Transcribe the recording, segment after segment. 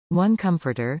1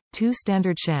 comforter, 2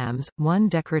 standard shams, 1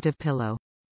 decorative pillow.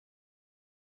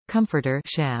 Comforter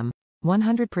Sham.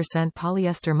 100%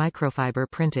 polyester microfiber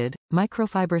printed,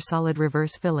 microfiber solid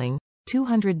reverse filling,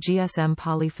 200 GSM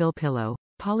polyfill pillow,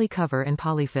 poly cover and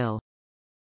polyfill.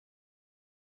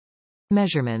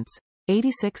 Measurements.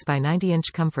 86 by 90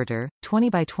 inch comforter, 20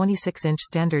 by 26 inch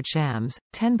standard shams,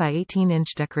 10 by 18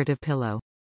 inch decorative pillow.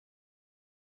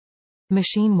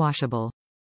 Machine washable.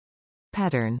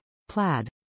 Pattern. Plaid.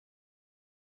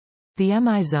 The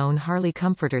MI Zone Harley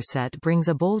comforter set brings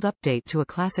a bold update to a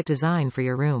classic design for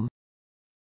your room.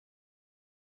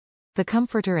 The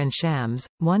comforter and shams,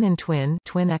 one in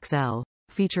TwinXL,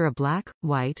 feature a black,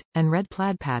 white, and red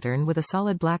plaid pattern with a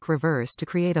solid black reverse to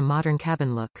create a modern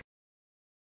cabin look.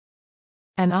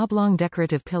 An oblong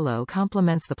decorative pillow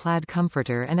complements the plaid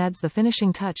comforter and adds the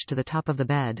finishing touch to the top of the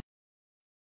bed.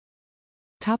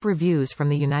 Top reviews from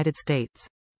the United States.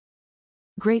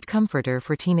 Great comforter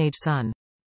for teenage son.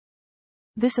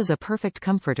 This is a perfect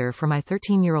comforter for my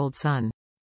 13-year-old son.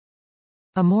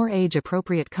 A more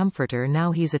age-appropriate comforter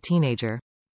now he's a teenager.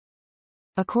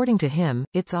 According to him,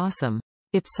 it's awesome.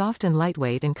 It's soft and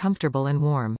lightweight and comfortable and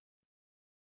warm.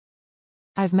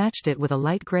 I've matched it with a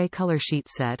light gray color sheet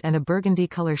set and a burgundy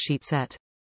color sheet set.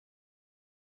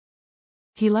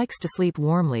 He likes to sleep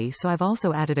warmly, so I've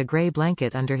also added a gray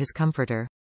blanket under his comforter.